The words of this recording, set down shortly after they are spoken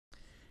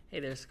Hey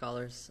there,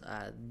 scholars.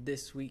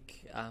 This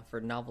week for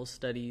novel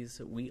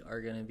studies, we are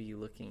going to be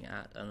looking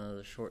at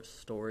another short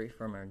story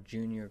from our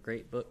Junior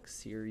Great Book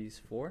Series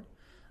 4.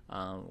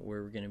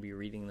 We're going to be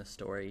reading the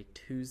story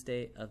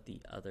Tuesday of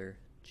the Other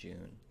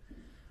June.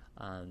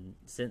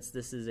 Since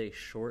this is a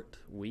short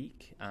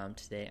week,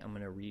 today I'm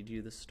going to read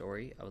you the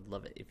story. I would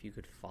love it if you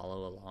could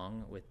follow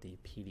along with the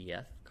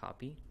PDF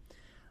copy.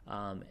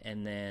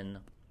 And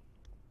then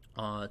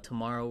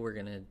tomorrow we're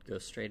going to go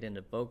straight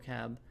into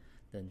vocab.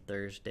 Then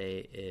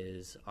Thursday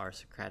is our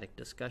Socratic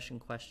discussion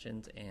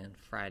questions, and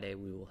Friday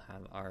we will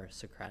have our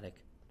Socratic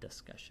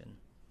discussion.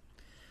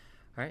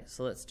 All right,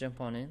 so let's jump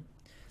on in.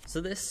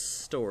 So this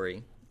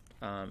story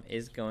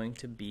is going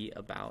to be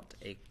about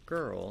a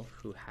girl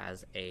who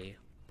has a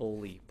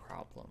bully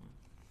problem.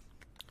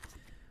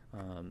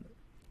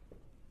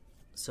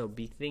 So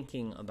be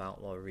thinking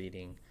about while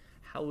reading,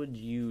 how would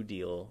you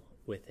deal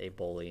with a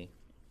bully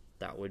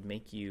that would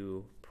make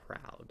you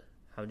proud?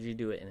 How would you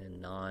do it in a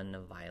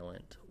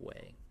non-violent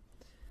way?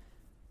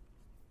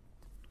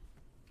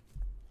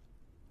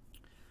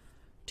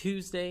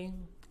 Tuesday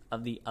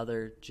of the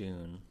other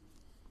June.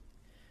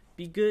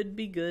 Be good,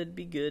 be good,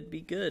 be good,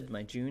 be good,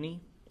 my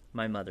Junie,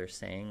 my mother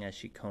sang as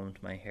she combed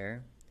my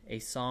hair. A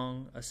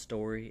song, a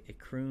story, a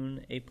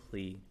croon, a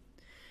plea.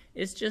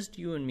 It's just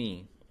you and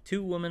me,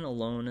 two women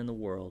alone in the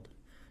world.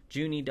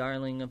 Junie,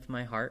 darling of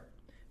my heart,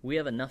 we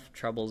have enough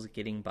troubles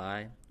getting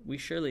by. We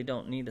surely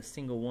don't need a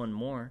single one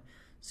more.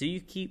 So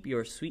you keep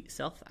your sweet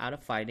self out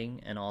of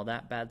fighting and all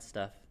that bad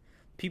stuff.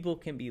 People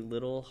can be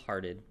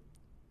little-hearted,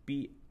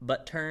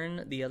 but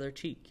turn the other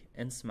cheek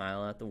and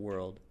smile at the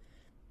world.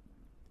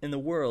 And the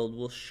world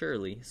will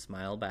surely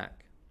smile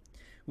back.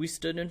 We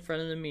stood in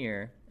front of the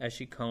mirror as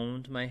she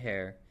combed my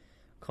hair,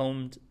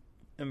 combed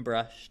and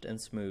brushed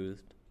and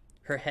smoothed.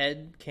 Her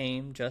head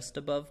came just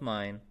above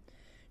mine.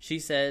 She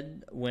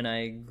said when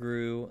I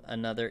grew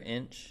another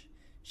inch,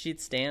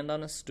 she'd stand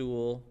on a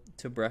stool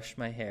to brush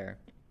my hair.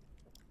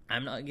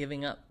 I'm not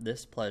giving up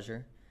this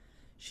pleasure,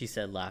 she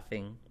said,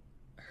 laughing,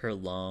 her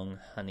long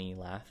honey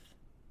laugh.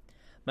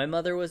 My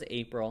mother was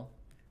April,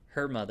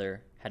 her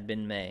mother had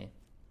been May.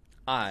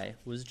 I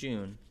was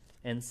June,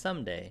 and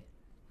someday,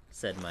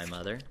 said my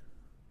mother,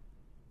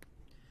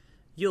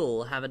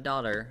 you'll have a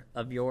daughter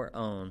of your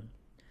own.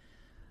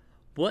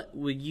 What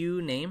would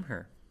you name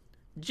her?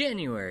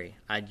 January,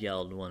 I'd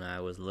yelled when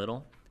I was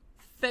little.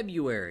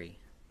 February.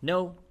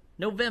 No,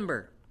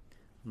 November.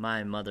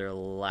 My mother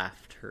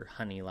laughed her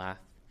honey laugh.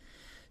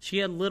 She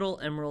had little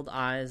emerald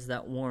eyes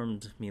that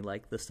warmed me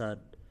like the sun.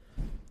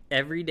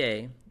 Every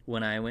day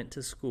when I went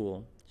to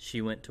school,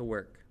 she went to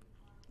work.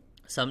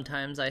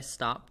 Sometimes I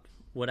stopped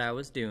what I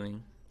was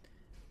doing,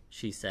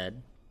 she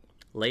said,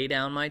 lay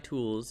down my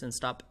tools and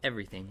stop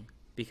everything,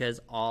 because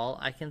all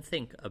I can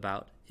think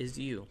about is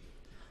you,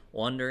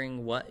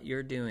 wondering what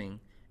you're doing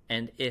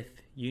and if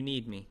you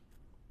need me.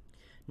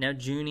 Now,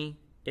 Junie,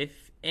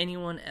 if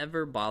anyone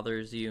ever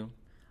bothers you,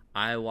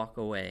 I walk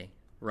away,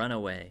 run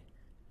away.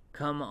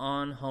 Come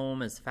on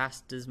home as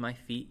fast as my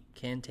feet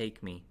can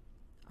take me,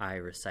 I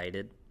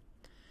recited.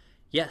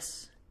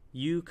 Yes,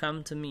 you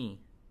come to me.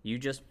 You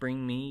just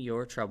bring me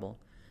your trouble,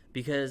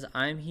 because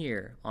I'm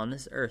here on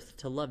this earth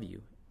to love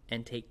you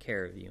and take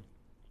care of you.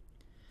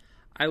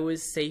 I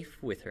was safe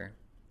with her.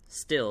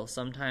 Still,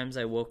 sometimes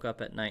I woke up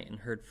at night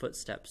and heard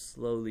footsteps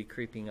slowly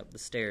creeping up the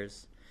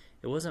stairs.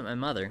 It wasn't my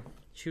mother.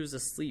 She was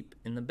asleep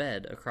in the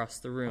bed across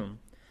the room.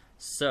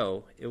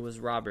 So it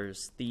was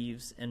robbers,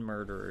 thieves, and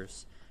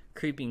murderers,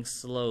 creeping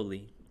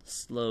slowly,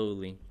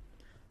 slowly,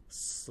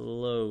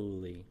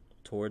 slowly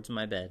towards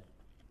my bed.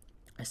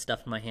 I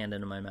stuffed my hand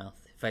into my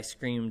mouth. If I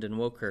screamed and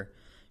woke her,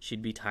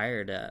 she'd be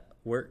tired at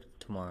work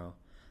tomorrow.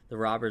 The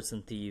robbers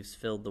and thieves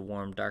filled the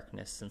warm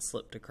darkness and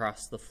slipped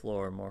across the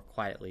floor more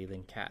quietly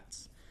than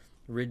cats,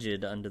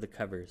 rigid under the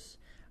covers.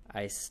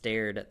 I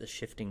stared at the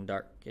shifting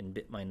dark and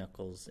bit my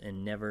knuckles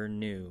and never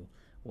knew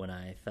when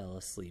I fell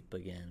asleep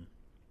again.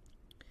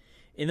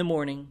 In the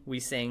morning, we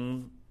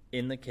sang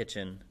in the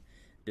kitchen.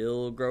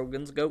 Bill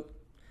Grogan's goat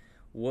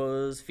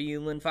was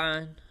feeling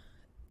fine.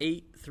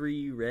 ate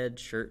 3 red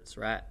shirts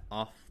right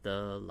off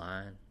the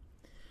line.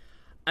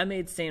 I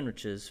made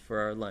sandwiches for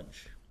our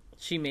lunch.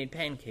 She made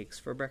pancakes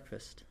for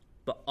breakfast.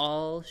 But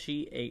all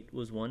she ate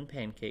was 1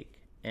 pancake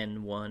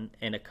and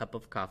a cup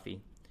of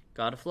coffee.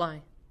 Gotta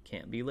fly.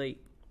 Can't be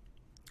late.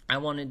 I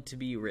wanted to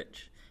be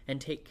rich and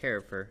take care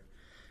of her.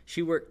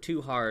 She worked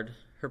too hard.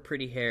 Her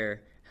pretty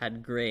hair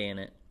had gray in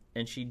it,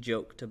 and she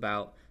joked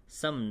about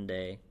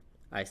someday.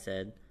 I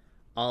said,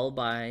 I'll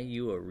buy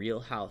you a real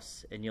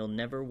house, and you'll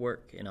never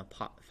work in a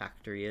pot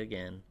factory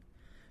again.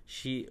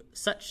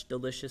 Such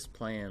delicious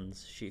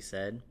plans, she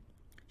said.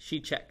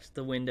 She checked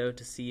the window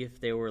to see if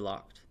they were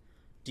locked.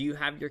 Do you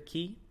have your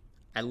key?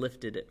 I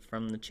lifted it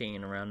from the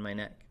chain around my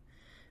neck.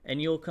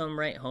 And you'll come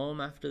right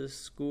home from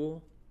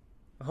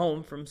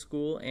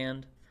school,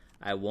 and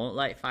I won't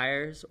light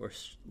fires or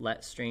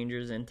let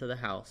strangers into the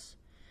house.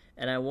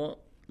 And I won't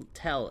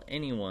tell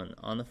anyone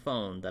on the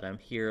phone that I'm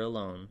here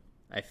alone.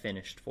 I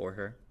finished for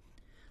her.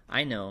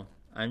 I know,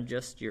 I'm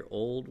just your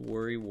old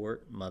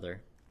worrywart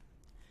mother.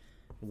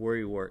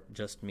 Worrywart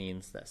just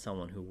means that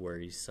someone who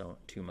worries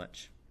too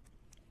much.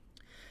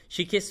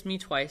 She kissed me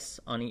twice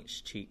on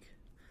each cheek.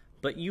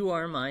 But you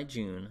are my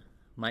June,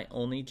 my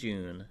only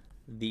June,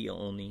 the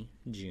only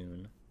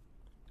June.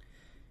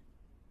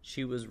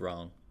 She was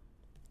wrong.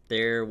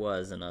 There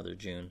was another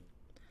June.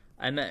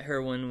 I met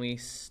her when we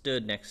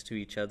stood next to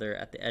each other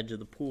at the edge of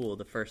the pool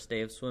the first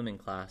day of swimming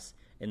class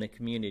in the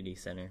community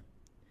center.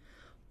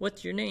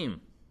 "What's your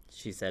name?"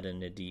 she said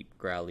in a deep,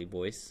 growly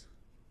voice.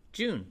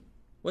 "June.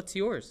 What's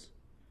yours?"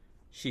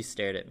 She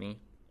stared at me.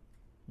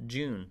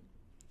 "June."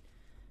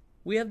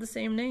 "We have the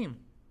same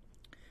name."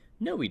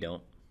 "No, we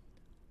don't.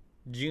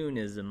 June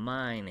is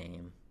my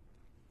name,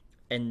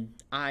 and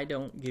I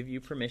don't give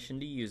you permission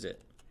to use it.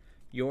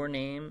 Your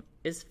name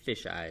is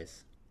Fish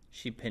Eyes."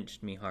 She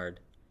pinched me hard.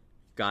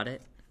 "Got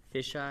it,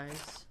 Fish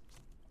Eyes?"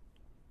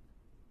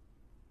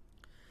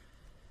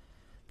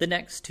 The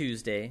next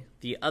Tuesday,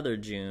 the other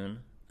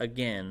June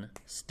again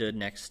stood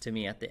next to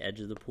me at the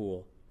edge of the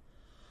pool.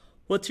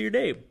 "What's your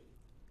name?"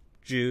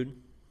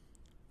 "June."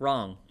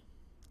 "Wrong.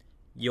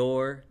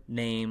 Your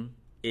name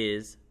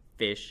is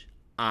Fish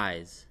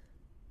Eyes.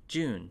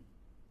 June."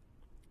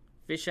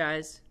 "Fish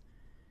Eyes,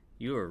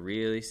 you are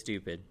really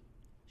stupid."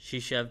 She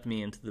shoved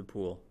me into the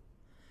pool.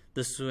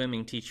 The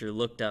swimming teacher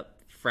looked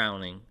up,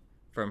 frowning,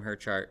 from her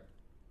chart.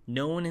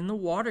 "No one in the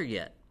water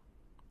yet."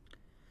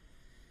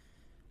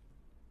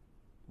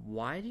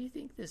 Why do you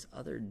think this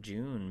other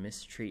June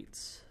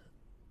mistreats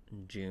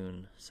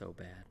June so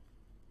bad?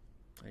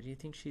 Why do you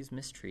think she's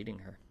mistreating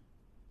her?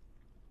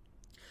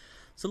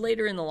 So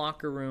later in the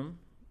locker room,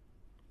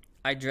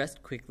 I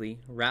dressed quickly,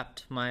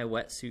 wrapped my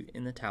wetsuit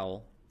in the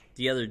towel.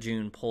 The other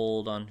June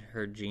pulled on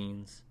her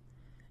jeans.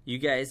 "You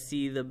guys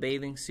see the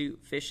bathing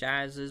suit Fish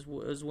Eyes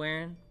was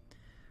wearing?"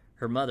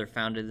 Her mother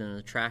found it in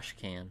the trash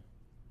can.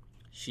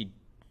 She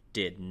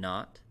did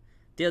not.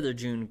 The other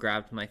June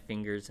grabbed my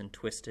fingers and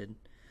twisted.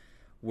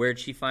 "Where'd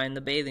she find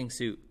the bathing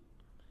suit?"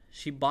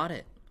 "She bought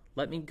it.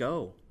 Let me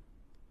go."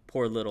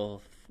 Poor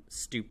little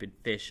stupid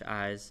Fish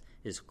Eyes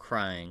is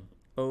crying.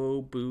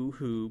 Oh,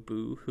 boo-hoo,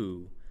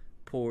 boo-hoo.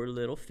 Poor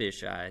little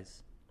Fish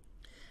Eyes.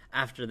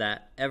 After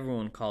that,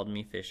 everyone called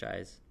me Fish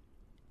Eyes.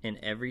 And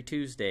every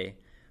Tuesday,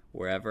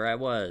 wherever I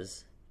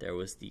was, there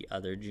was the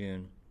other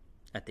June.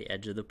 At the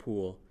edge of the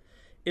pool,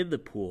 in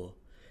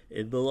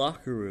the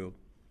locker room,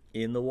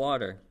 in the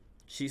water.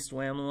 She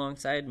swam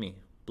alongside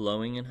me,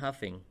 blowing and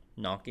huffing,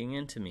 knocking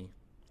into me.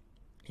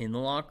 In the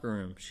locker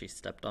room, she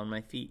stepped on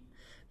my feet,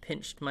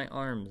 pinched my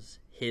arms,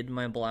 hid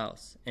my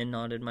blouse, and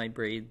knotted my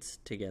braids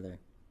together.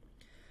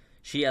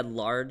 She had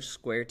large,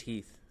 square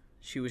teeth.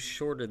 She was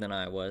shorter than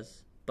I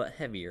was, but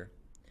heavier,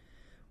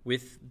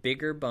 with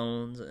bigger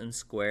bones and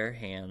square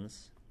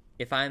hands.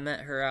 If I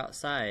met her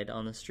outside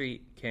on the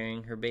street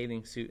carrying her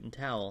bathing suit and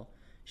towel,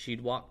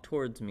 she'd walk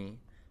towards me,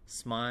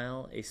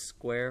 smile a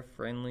square,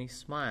 friendly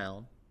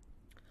smile.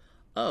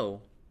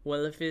 "Oh,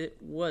 well, if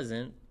it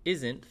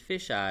isn't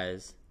Fish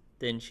Eyes,"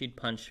 then she'd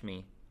punch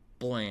me.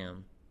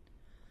 Blam!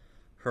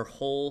 Her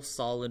whole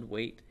solid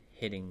weight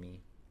hitting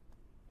me.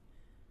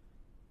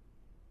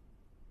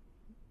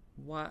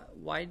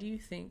 Why do you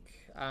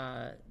think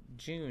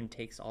June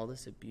takes all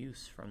this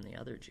abuse from the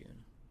other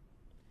June?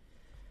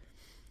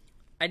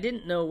 I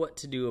didn't know what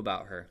to do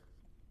about her.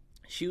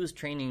 She was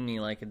training me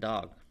like a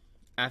dog.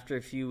 After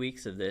a few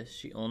weeks of this,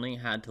 she only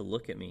had to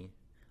look at me,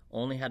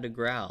 only had to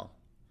growl,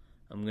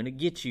 "I'm gonna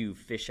get you,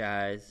 Fish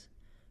Eyes,"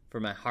 for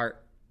my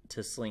heart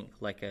to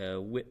slink like a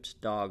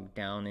whipped dog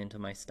down into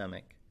my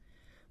stomach.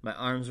 My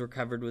arms were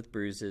covered with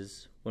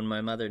bruises. When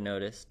my mother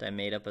noticed, I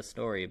made up a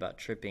story about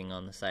tripping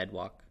on the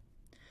sidewalk.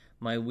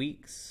 My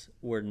weeks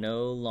were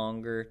no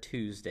longer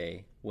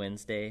Tuesday,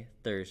 Wednesday,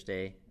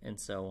 Thursday, and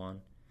so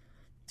on.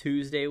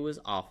 Tuesday was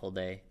awful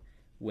day.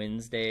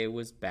 Wednesday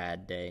was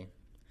bad day.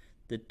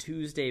 The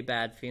Tuesday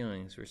bad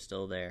feelings were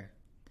still there.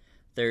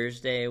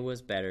 Thursday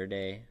was better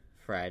day.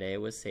 Friday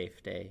was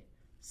safe day.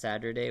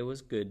 Saturday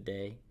was good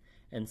day.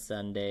 And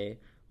Sunday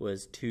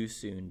was too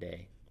soon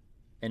day.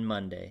 And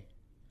Monday.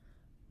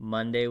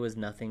 Monday was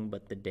nothing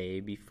but the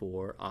day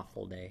before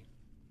awful day.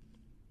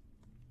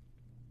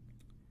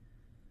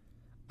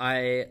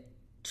 I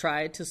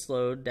tried to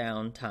slow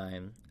down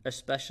time,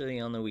 especially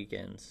on the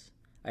weekends.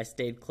 I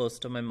stayed close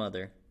to my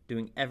mother,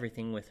 doing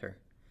everything with her.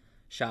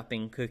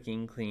 Shopping,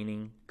 cooking,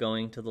 cleaning,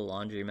 going to the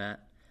laundromat.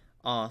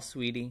 "Aw,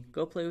 sweetie,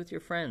 go play with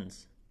your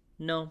friends."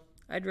 "No,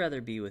 I'd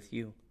rather be with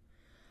you."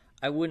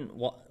 I wouldn't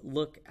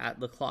look at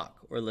the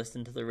clock or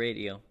listen to the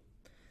radio.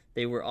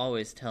 They were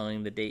always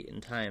telling the date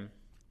and time.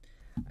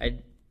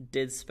 I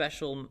did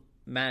special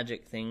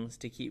magic things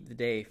to keep the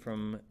day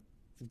from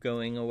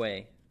going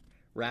away.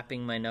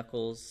 Rapping my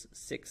knuckles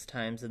 6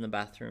 times in the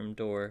bathroom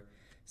door,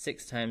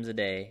 6 times a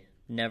day,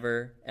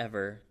 never,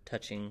 ever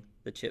touching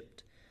the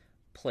chipped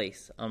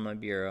place on my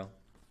bureau.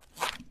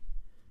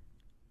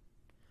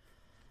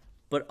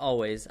 But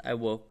always I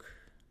woke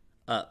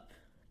up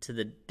to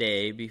the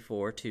day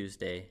before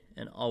Tuesday,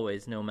 and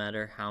always, no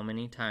matter how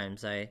many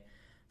times I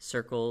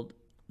circled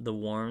the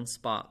warm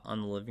spot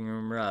on the living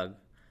room rug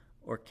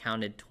or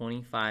counted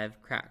 25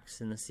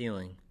 cracks in the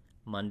ceiling,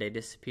 Monday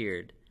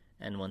disappeared,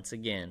 and once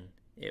again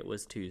it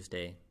was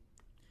Tuesday.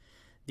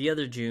 The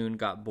other June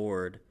got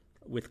bored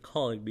with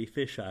calling me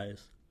Fish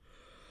Eyes.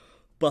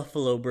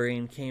 Buffalo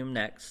Brain came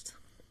next,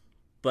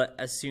 but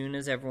as soon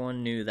as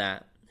everyone knew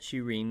that,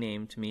 she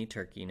renamed me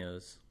Turkey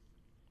Nose.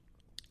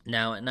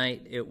 Now at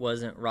night, it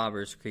wasn't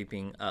robbers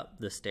creeping up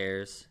the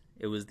stairs.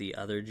 It was the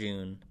other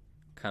June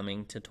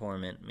coming to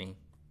torment me.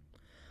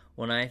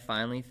 When I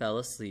finally fell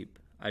asleep,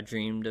 I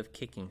dreamed of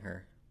kicking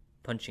her,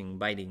 punching,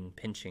 biting,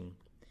 pinching.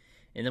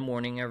 In the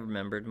morning, I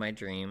remembered my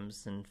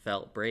dreams and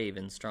felt brave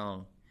and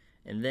strong.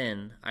 And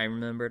then I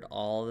remembered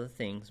all the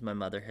things my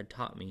mother had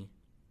taught me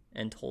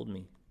and told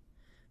me.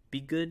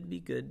 Be good, be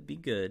good, be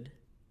good,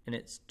 and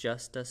it's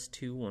just us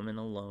two women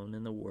alone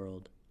in the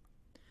world.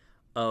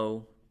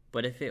 Oh,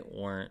 but if it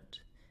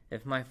weren't,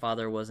 if my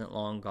father wasn't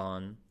long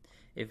gone,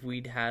 if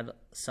we'd had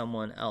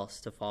someone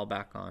else to fall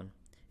back on,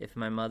 if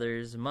my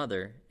mother's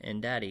mother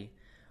and daddy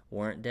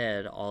weren't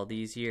dead all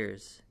these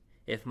years,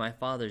 if my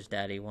father's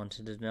daddy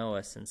wanted to know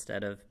us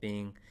instead of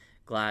being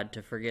glad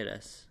to forget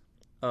us,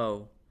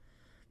 oh,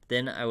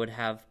 then I would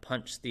have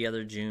punched the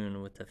other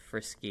June with a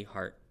frisky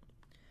heart.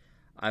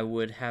 I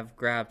would have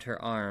grabbed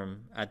her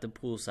arm at the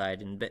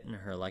poolside and bitten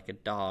her like a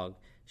dog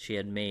she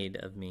had made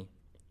of me.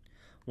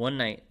 One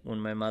night, when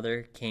my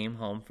mother came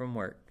home from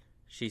work,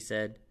 she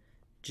said,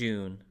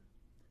 "June,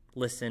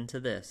 listen to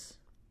this.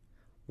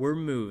 We're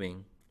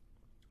moving."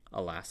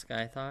 Alaska,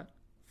 I thought.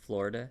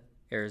 Florida,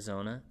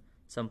 Arizona,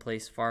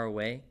 someplace far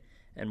away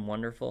and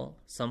wonderful,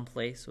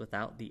 someplace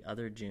without the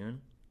other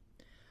June.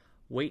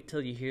 Wait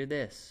till you hear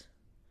this.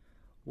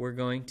 We're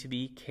going to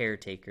be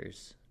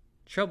caretakers,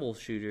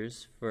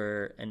 troubleshooters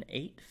for an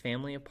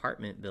 8-family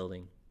apartment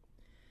building.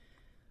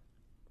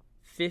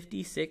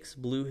 56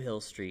 Blue Hill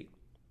Street.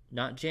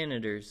 Not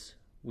janitors.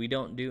 We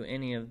don't do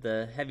any of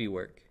the heavy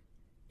work.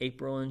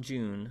 April and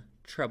June,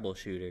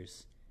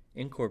 Troubleshooters,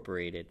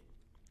 Incorporated.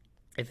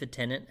 If a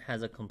tenant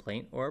has a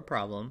complaint or a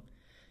problem,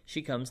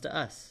 she comes to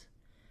us,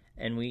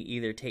 and we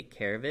either take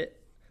care of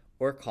it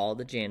or call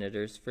the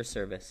janitors for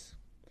service.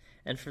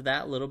 And for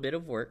that little bit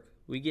of work,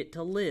 we get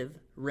to live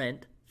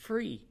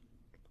rent-free.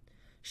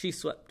 She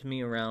swept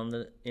me around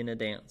in a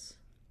dance.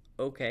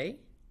 Okay,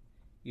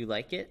 you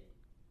like it?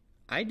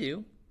 I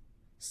do.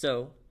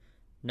 So,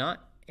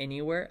 not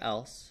anywhere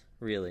else,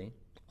 really.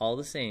 All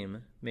the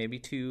same, maybe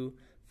too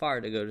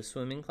far to go to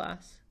swimming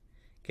class.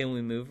 Can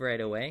we move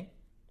right away?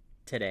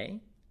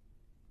 Today?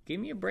 Give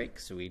me a break,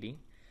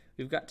 sweetie.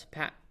 We've got to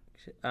pack,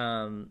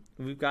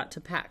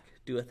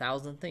 do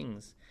 1,000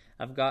 things.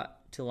 I've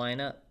got to line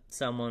up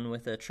someone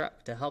with a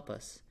truck to help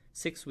us.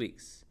 6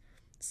 weeks.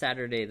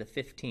 Saturday the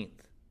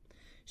 15th.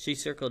 She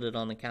circled it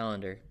on the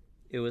calendar.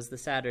 It was the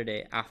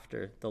Saturday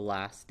after the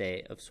last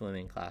day of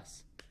swimming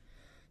class.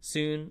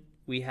 Soon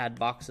we had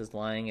boxes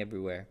lying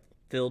everywhere,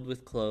 filled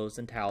with clothes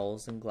and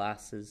towels and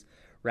glasses,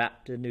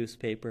 wrapped in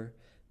newspaper.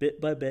 Bit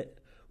by bit,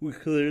 we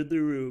cleared the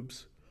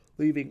rooms,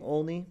 leaving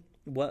only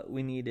what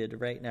we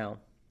needed right now.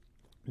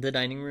 The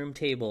dining room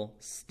table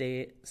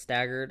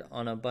staggered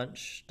on a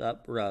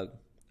bunched-up rug.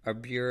 Our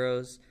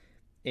bureaus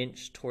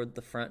inched toward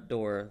the front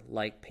door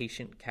like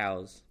patient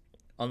cows.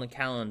 On the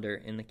calendar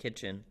in the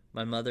kitchen,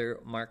 my mother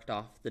marked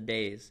off the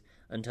days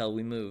until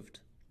we moved.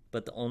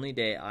 But the only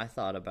day I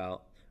thought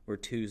about were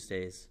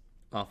Tuesdays,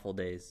 awful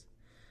days.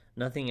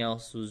 Nothing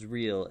else was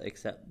real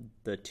except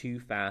the too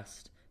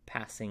fast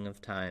passing of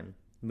time,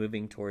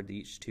 moving toward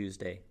each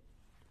Tuesday.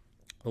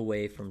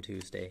 Away from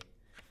Tuesday,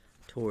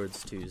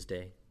 towards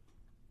Tuesday.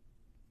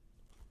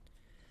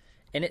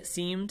 And it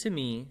seemed to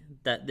me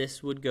that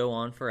this would go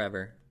on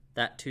forever.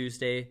 That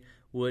Tuesday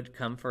would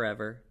come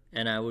forever,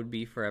 and I would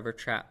be forever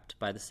trapped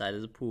by the side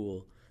of the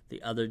pool,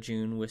 the other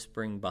June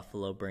whispering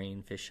Buffalo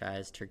Brain, Fish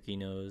Eyes, Turkey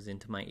Nose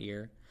into my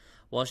ear,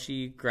 while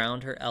she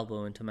ground her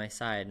elbow into my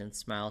side and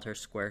smiled her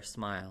square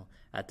smile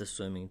at the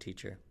swimming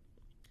teacher.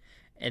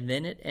 And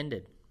then it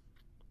ended.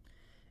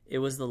 It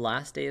was the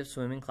last day of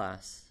swimming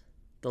class,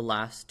 the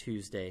last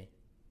Tuesday.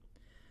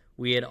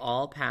 We had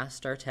all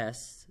passed our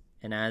tests,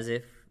 and as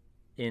if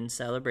in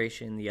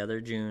celebration, the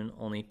other June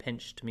only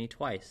pinched me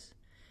twice.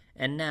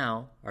 And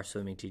now, our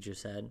swimming teacher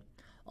said,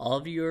 all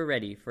of you are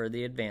ready for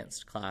the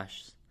advanced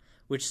class,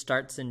 which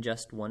starts in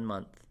just 1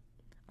 month.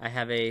 I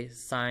have a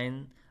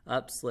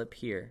sign-up slip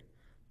here.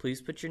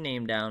 Please put your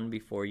name down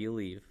before you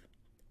leave.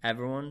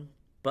 Everyone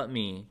but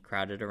me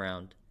crowded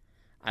around.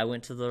 I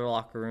went to the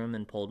locker room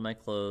and pulled my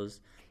clothes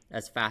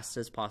as fast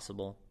as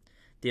possible.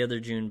 The other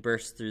June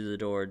burst through the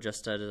door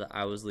just as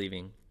I was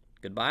leaving.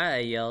 Goodbye, I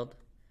yelled.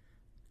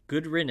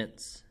 Good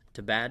riddance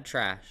to bad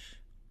trash.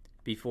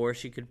 Before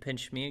she could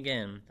pinch me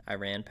again, I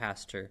ran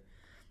past her,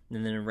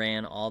 and then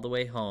ran all the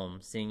way home,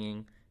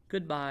 singing,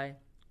 Goodbye,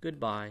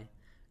 goodbye,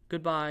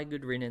 goodbye,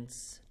 good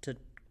riddance to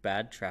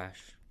bad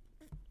trash.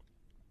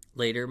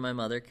 Later, my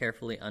mother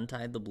carefully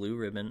untied the blue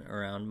ribbon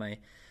around my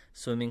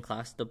swimming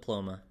class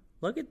diploma.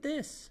 Look at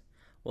this.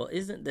 Well,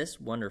 isn't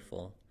this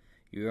wonderful?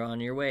 You're on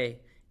your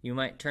way. You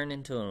might turn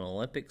into an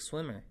Olympic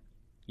swimmer.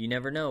 You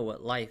never know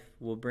what life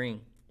will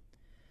bring.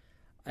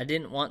 I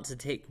didn't want to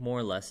take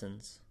more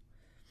lessons.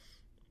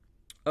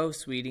 Oh,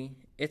 sweetie,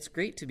 it's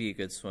great to be a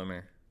good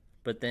swimmer.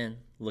 But then,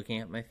 looking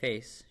at my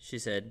face, she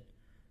said,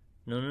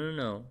 "No, no,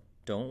 no,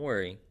 don't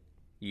worry.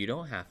 You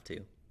don't have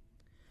to."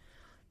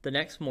 The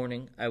next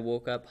morning, I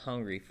woke up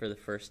hungry for the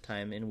first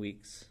time in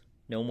weeks.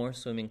 No more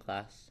swimming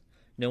class.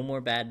 No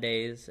more bad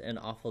days and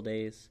awful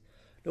days.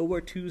 No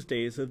more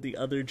Tuesdays of the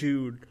other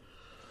June.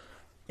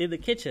 In the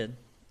kitchen,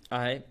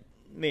 I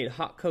made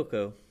hot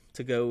cocoa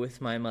to go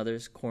with my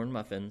mother's corn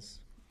muffins.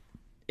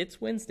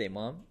 "It's Wednesday,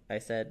 Mom," I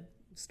said,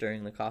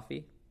 stirring the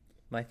coffee.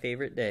 "My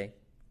favorite day."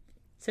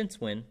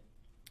 "Since when?"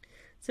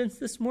 "Since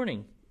this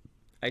morning."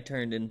 I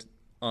turned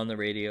on the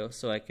radio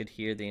so I could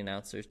hear the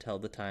announcers tell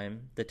the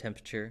time, the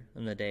temperature,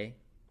 and the day.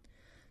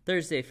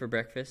 Thursday for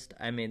breakfast,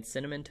 I made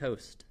cinnamon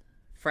toast.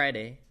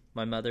 Friday,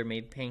 my mother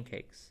made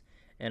pancakes.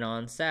 And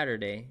on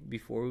Saturday,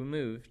 before we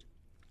moved,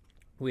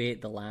 we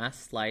ate the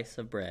last slice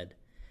of bread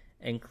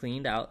and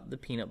cleaned out the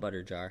peanut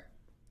butter jar.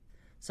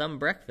 "Some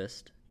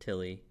breakfast,"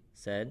 Tilly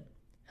said.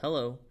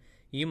 "Hello,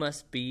 you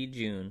must be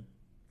June."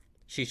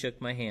 She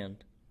shook my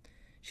hand.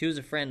 She was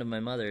a friend of my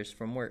mother's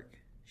from work.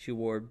 She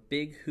wore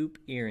big hoop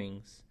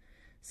earrings,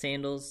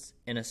 sandals,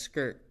 and a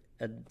skirt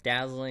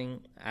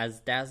dazzling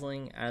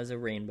as a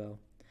rainbow.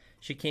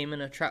 She came in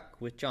a truck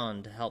with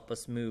John to help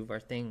us move our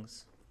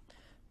things.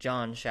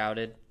 John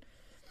shouted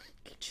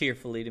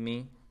cheerfully to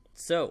me,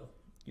 "So,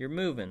 you're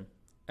moving."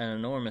 An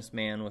enormous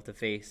man with a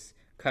face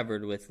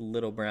covered with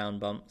little brown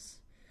bumps.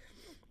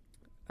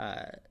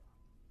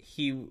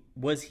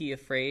 Was he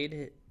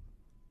afraid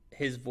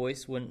his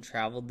voice wouldn't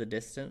travel the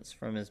distance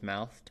from his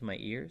mouth to my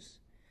ears?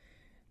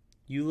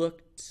 You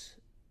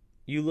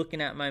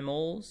looking at my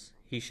moles?"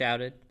 he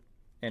shouted,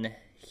 and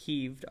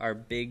heaved our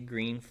big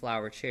green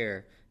flower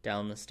chair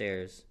down the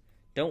stairs.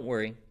 "Don't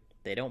worry,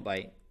 they don't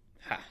bite."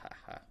 Ha ha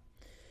ha.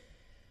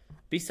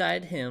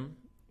 Beside him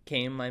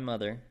came my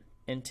mother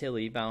and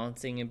Tilly,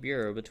 balancing a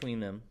bureau between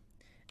them,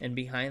 and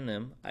behind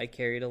them I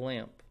carried a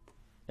lamp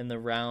and the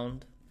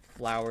round,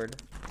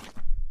 flowered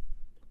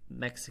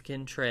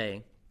Mexican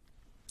tray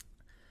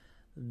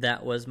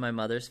that was my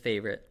mother's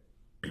favorite.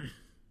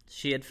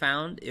 She had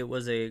found it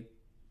was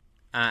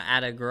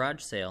at a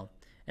garage sale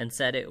and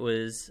said it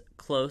was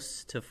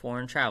close to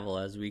foreign travel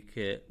as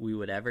we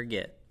would ever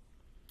get.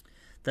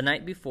 The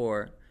night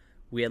before,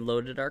 we had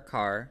loaded our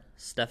car,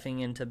 stuffing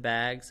into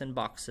bags and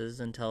boxes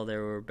until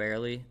there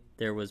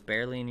was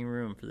barely any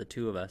room for the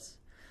two of us.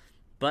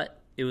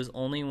 But it was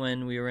only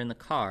when we were in the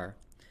car,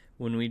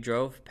 when we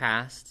drove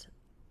past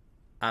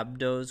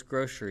Abdo's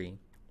grocery,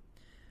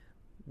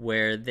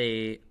 where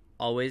they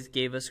always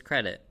gave us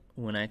credit,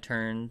 when I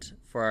turned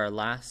for our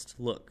last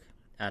look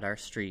at our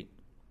street.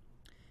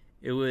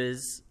 It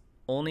was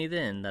only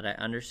then that I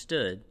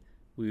understood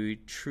we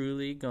were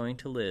truly going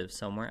to live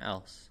somewhere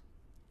else,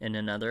 in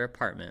another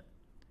apartment,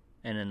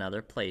 in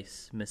another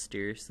place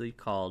mysteriously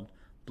called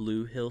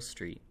Blue Hill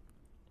Street.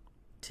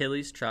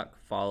 Tilly's truck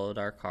followed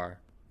our car.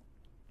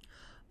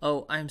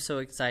 "Oh, I'm so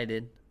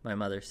excited," my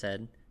mother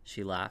said.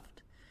 She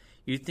laughed.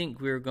 "You'd think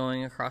we were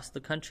going across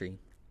the country."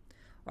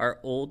 Our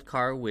old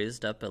car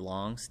whizzed up a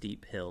long,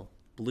 steep hill,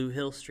 Blue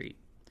Hill Street.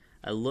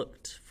 I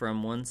looked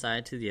from one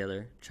side to the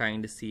other,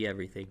 trying to see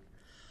everything.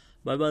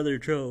 My mother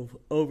drove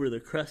over the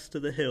crest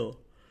of the hill.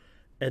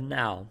 And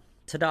now,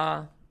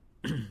 ta-da,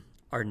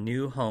 our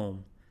new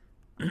home.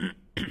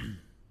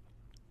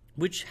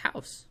 "Which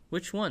house?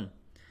 Which one?"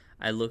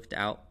 I looked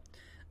out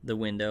the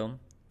window,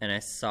 and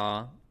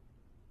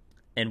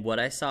what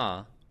I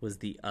saw was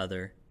the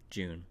other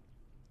June.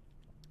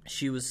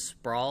 She was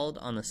sprawled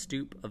on the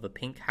stoop of a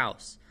pink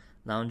house,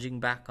 lounging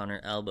back on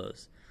her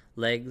elbows,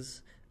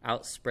 legs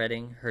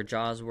outspreading, her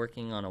jaws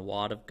working on a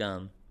wad of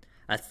gum.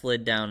 I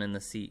slid down in the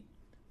seat,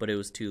 but it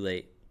was too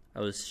late.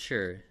 I was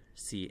sure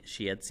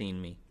she had seen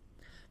me.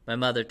 My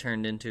mother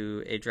turned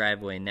into a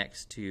driveway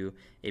next to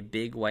a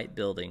big white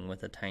building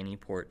with a tiny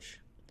porch.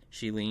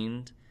 She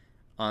leaned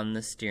on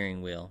the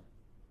steering wheel.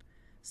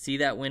 "See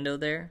that window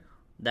there?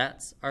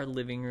 That's our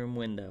living room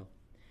window.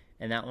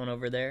 And that one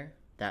over there?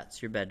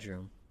 That's your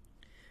bedroom."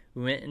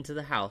 We went into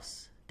the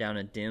house, down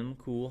a dim,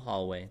 cool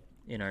hallway,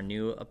 in our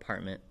new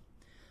apartment.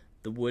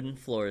 The wooden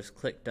floors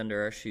clicked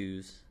under our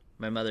shoes.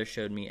 My mother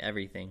showed me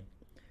everything.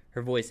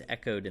 Her voice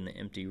echoed in the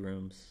empty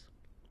rooms.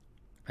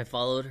 I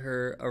followed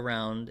her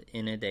around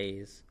in a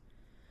daze.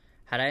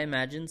 Had I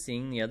imagined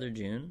seeing the other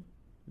June?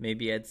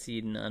 Maybe I'd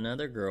seen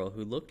another girl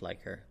who looked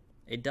like her.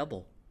 A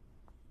double.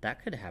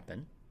 That could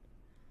happen.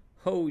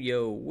 "Ho,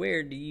 yo,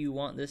 where do you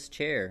want this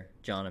chair?"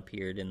 John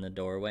appeared in the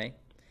doorway.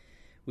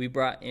 We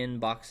brought in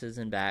boxes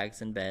and bags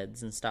and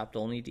beds and stopped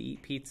only to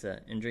eat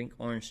pizza and drink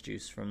orange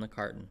juice from the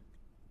carton.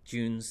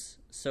 "June's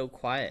so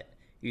quiet.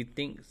 You'd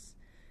think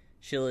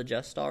she'll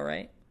adjust all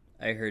right?"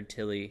 I heard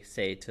Tilly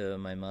say to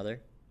my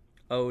mother.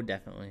 "Oh,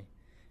 definitely.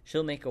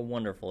 She'll make a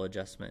wonderful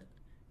adjustment.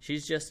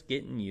 She's just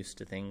getting used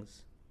to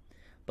things."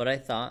 But I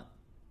thought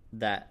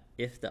that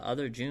if the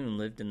other June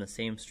lived in the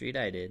same street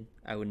I did,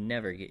 I would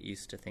never get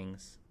used to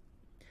things.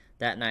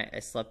 That night I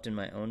slept in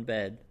my own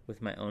bed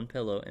with my own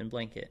pillow and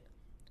blanket,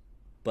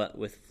 but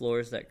with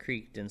floors that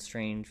creaked in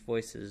strange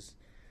voices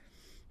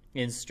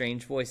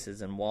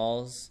and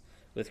walls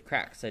with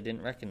cracks I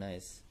didn't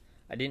recognize.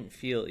 I didn't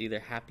feel either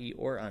happy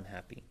or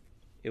unhappy.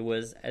 It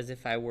was as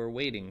if I were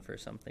waiting for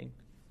something.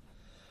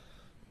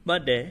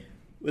 Monday,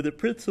 when the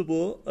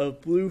principal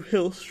of Blue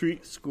Hill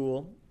Street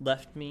School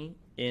left me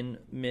in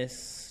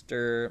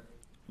Mr.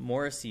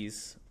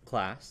 Morrissey's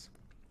class,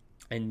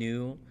 I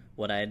knew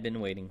what I had been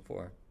waiting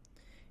for.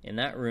 In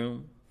that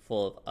room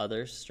full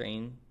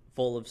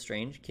of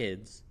strange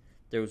kids,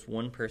 there was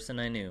one person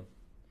I knew.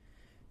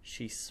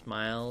 She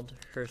smiled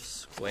her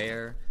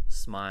square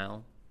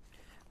smile,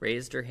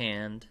 raised her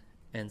hand,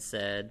 and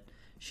said,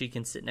 "She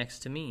can sit next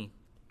to me.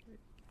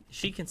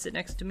 She can sit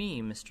next to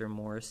me, Mr.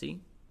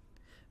 Morrissey."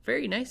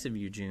 "Very nice of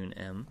you, June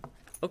M."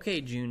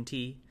 "Okay, June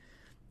T.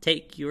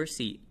 Take your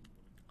seat.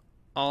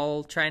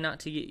 I'll try not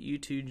to get you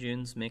two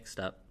Junes mixed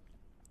up."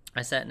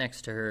 I sat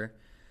next to her.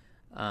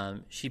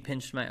 She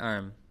pinched my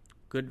arm.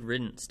 "Good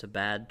riddance to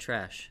bad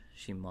trash,"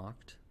 she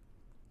mocked.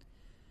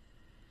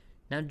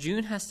 Now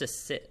June has to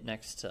sit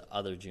next to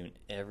other June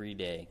every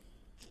day.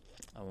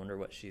 I wonder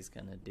what she's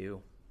going to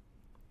do.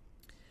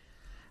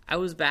 I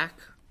was back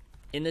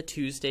in the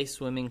Tuesday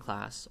swimming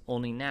class,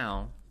 only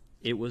now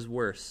it was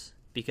worse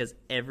because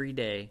every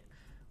day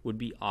would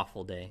be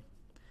awful day.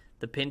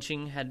 The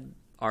pinching had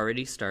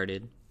already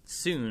started.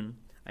 Soon,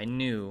 I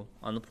knew,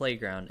 on the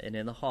playground and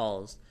in the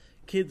halls,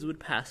 kids would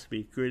pass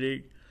me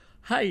grinning,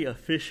 "Hiya,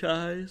 fish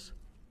eyes."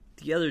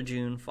 The other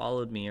June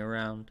followed me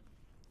around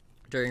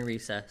during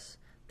recess,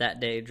 that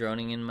day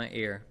droning in my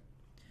ear,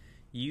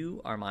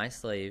 "You are my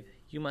slave.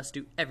 You must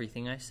do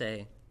everything I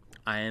say.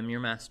 I am your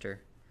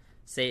master.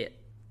 Say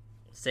it.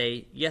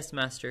 Say, 'Yes,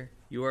 master,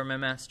 you are my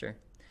master.'"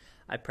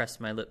 I pressed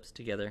my lips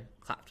together,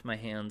 clapped my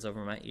hands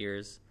over my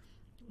ears,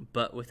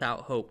 but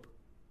without hope.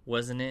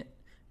 Wasn't it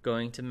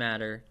going to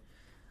matter?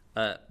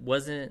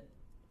 Wasn't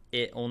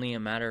it only a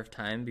matter of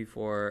time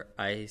before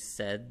I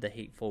said the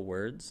hateful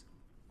words?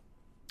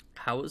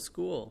 "How was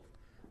school?"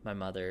 my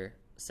mother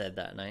said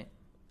that night.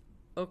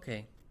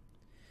 "Okay."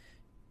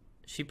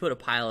 She put a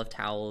pile of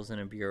towels in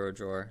a bureau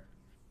drawer.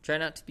 "Try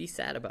not to be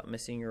sad about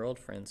missing your old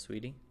friends,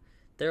 sweetie.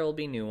 There'll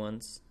be new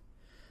ones."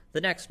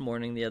 The next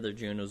morning, the other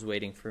June was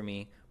waiting for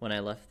me when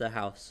I left the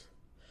house.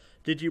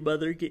 "Did your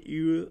mother get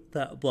you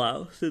that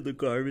blouse in the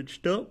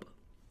garbage dump?"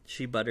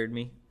 She buttered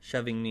me,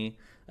 shoving me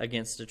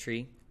against a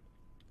tree.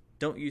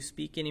 "Don't you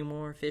speak any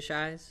more, fish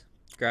eyes?"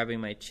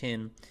 Grabbing my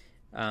chin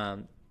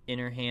in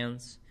her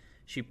hands,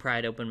 she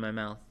pried open my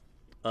mouth.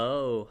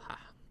 "Oh,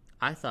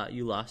 I thought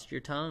you lost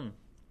your tongue."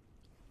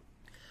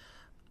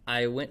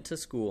 I went to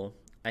school.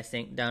 I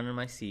sank down in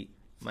my seat,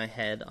 my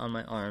head on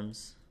my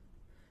arms.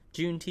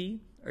 "June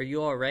T, are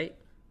you all right?"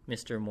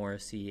 Mr.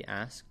 Morrissey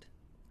asked.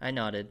 I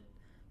nodded.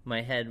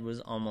 My head was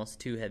almost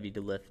too heavy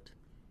to lift.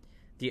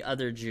 The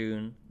other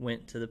June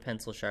went to the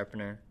pencil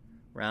sharpener.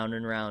 Round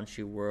and round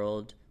she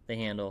whirled the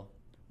handle,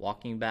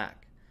 walking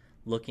back,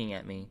 looking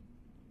at me.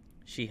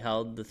 She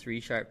held the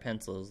 3 sharp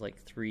pencils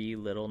like 3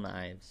 little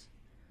knives.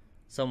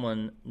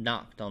 Someone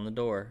knocked on the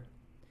door.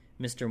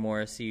 Mr.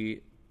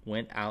 Morrissey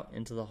went out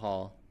into the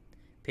hall.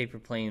 Paper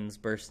planes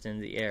burst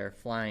into the air,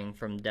 flying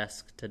from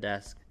desk to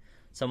desk.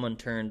 Someone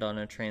turned on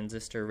a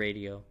transistor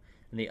radio,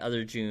 and the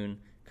other June,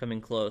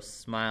 coming close,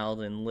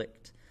 smiled and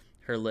licked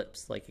her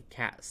lips like a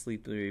cat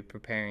sleepily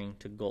preparing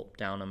to gulp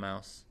down a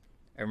mouse.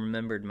 I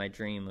remembered my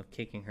dream of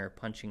kicking her,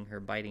 punching her,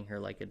 biting her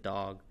like a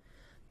dog.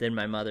 Then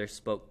my mother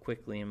spoke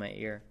quickly in my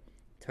ear.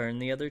 "Turn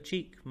the other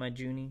cheek, my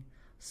Junie.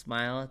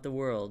 Smile at the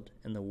world,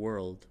 and the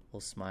world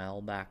will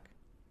smile back."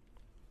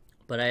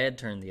 But I had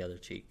turned the other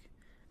cheek,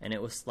 and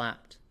it was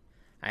slapped.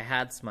 I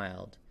had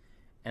smiled,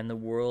 and the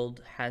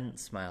world hadn't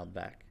smiled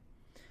back.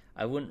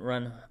 I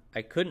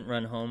couldn't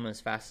run home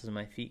as fast as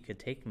my feet could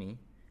take me.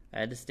 I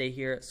had to stay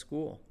here at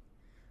school.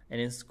 And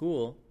in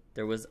school,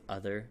 there was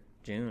other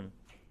June.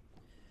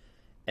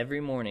 Every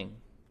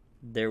morning,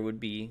 there would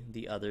be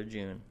the other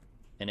June.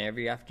 And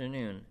every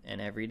afternoon and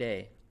every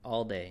day,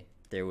 all day,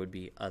 there would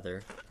be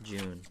other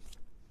June.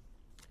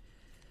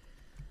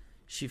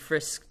 She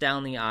frisked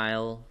down the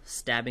aisle,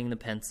 stabbing the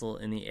pencil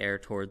in the air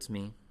towards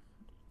me.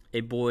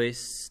 A boy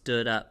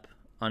stood up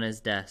on his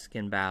desk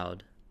and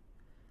bowed.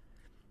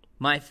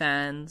 "My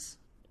fans,"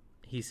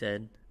 he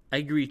said,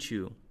 "I greet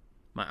you."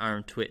 My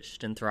arm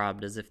twitched and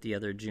throbbed as if the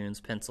other June's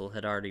pencil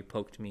had already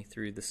poked me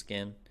through the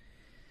skin.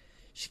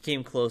 She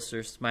came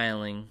closer,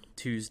 smiling,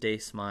 Tuesday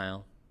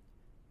smile.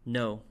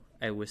 "No,"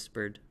 I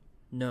whispered.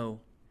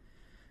 "No."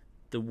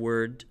 The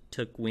word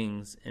took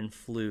wings and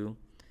flew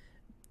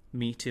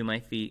me to my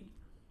feet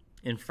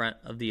in front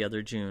of the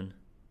other June.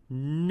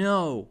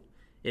 "No!"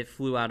 It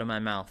flew out of my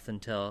mouth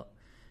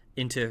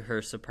into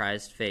her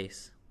surprised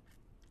face.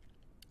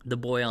 The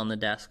boy on the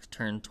desk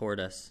turned toward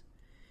us.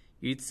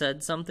 "You'd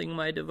said something,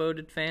 my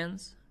devoted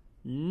fans?"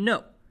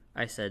 "No,"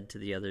 I said to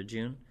the other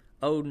June.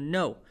 "Oh,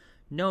 no.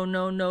 No,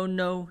 no, no,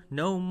 no,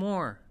 no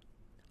more."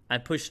 I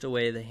pushed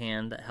away the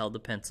hand that held the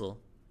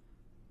pencil.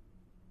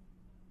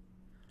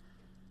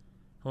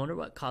 I wonder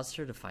what caused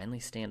her to finally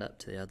stand up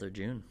to the other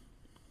June.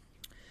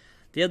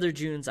 The other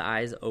June's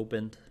eyes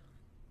opened,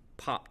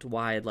 popped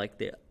wide like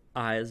the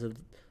eyes of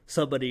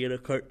somebody in a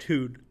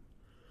cartoon.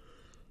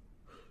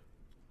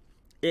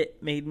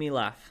 It made me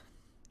laugh.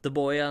 The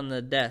boy on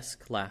the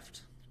desk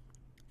laughed.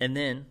 And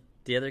then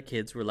the other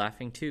kids were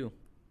laughing too.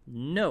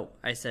 No,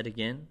 I said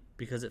again,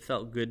 because it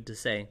felt good to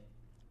say.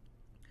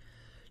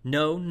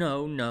 No,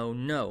 no, no,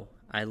 no.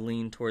 I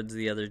leaned towards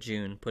the other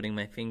June, putting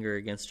my finger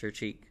against her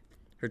cheek.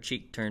 Her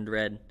cheek turned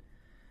red.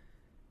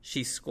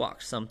 She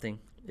squawked something.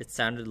 It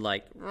sounded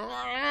like,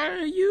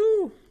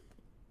 you!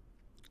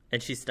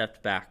 And she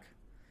stepped back.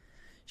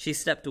 She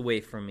stepped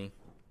away from me.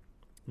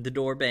 The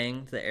door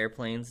banged, the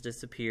airplanes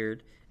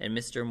disappeared, and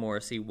Mr.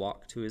 Morrissey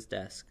walked to his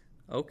desk.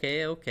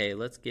 Okay,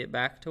 let's get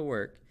back to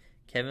work.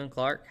 Kevin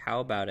Clark, how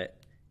about it?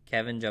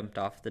 Kevin jumped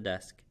off the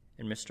desk,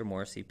 and Mr.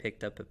 Morrissey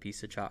picked up a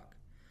piece of chalk.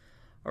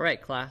 All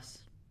right,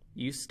 class,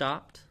 you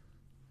stopped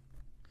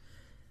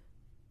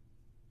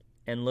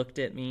and looked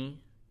at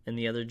me and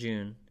the other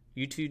June.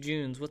 You two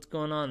Junes, what's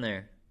going on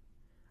there?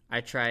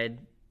 I tried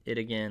it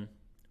again,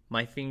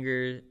 my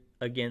finger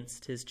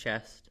against his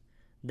chest.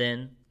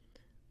 Then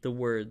the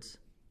words,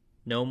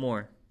 no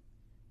more.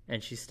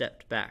 And she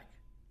stepped back.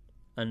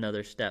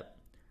 Another step.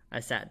 I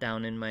sat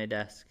down in my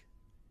desk.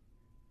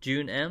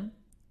 June M.,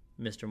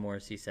 Mr.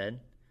 Morrissey said.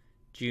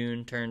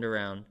 June turned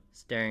around,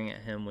 staring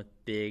at him with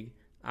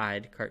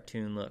big-eyed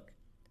cartoon look.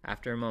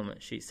 After a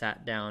moment, she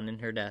sat down in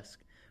her desk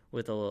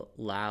with a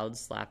loud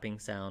slapping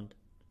sound.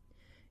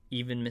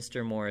 Even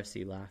Mr.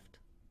 Morrissey laughed.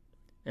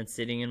 And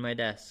sitting in my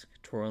desk,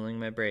 twirling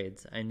my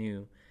braids, I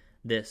knew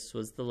this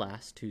was the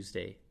last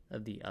Tuesday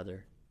of the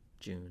other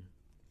June.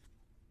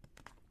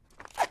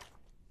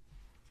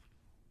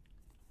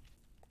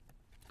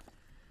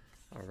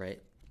 All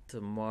right,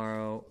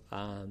 tomorrow,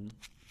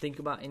 think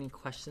about any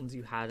questions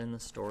you had in the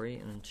story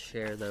and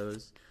share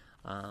those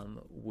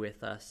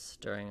with us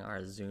during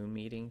our Zoom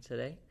meeting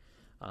today.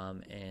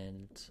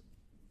 And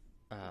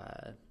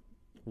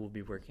we'll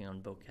be working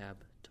on vocab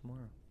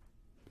tomorrow.